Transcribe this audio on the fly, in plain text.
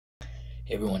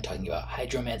Everyone talking about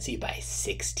Hydromancy by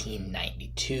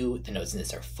 1692. The notes in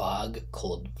this are fog,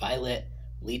 cold violet,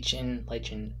 lichen,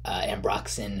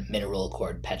 ambroxan, mineral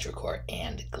accord, petrichor,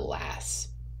 and glass.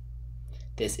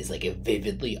 This is like a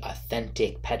vividly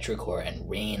authentic petrichor and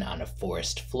rain on a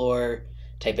forest floor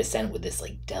type of scent with this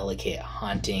like delicate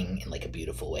haunting in like a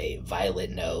beautiful way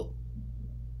violet note.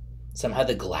 Somehow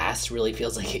the glass really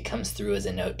feels like it comes through as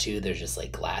a note too. There's just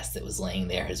like glass that was laying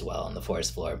there as well on the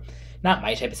forest floor. Not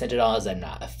my type of scent at all, as I'm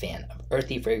not a fan of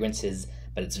earthy fragrances,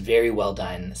 but it's very well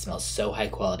done. It smells so high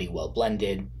quality, well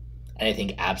blended, and I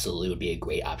think absolutely would be a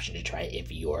great option to try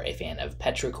if you're a fan of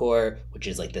petrichor, which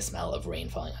is like the smell of rain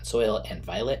falling on soil, and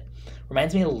violet.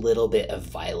 Reminds me a little bit of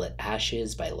Violet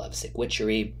Ashes by Lovesick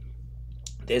Witchery.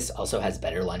 This also has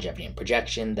better longevity and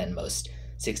projection than most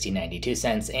 1692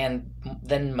 scents and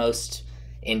than most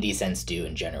indie scents do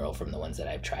in general from the ones that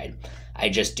I've tried. I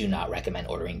just do not recommend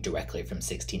ordering directly from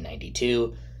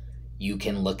 1692. You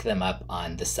can look them up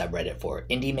on the subreddit for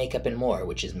IndieMakeupandMore,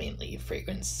 which is mainly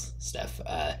fragrance stuff,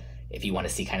 if you want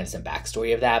to see kind of some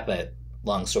backstory of that. But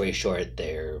long story short,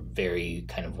 they're very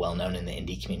kind of well known in the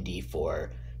indie community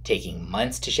for taking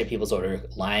months to ship people's order,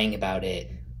 lying about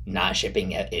it, not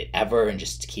shipping it ever, and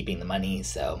just keeping the money.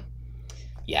 So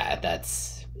yeah,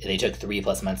 they took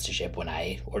 3+ months to ship when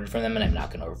I ordered from them, and I'm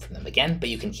not going to order from them again. But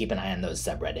you can keep an eye on those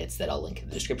subreddits that I'll link in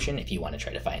the description if you want to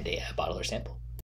try to find a bottle or sample.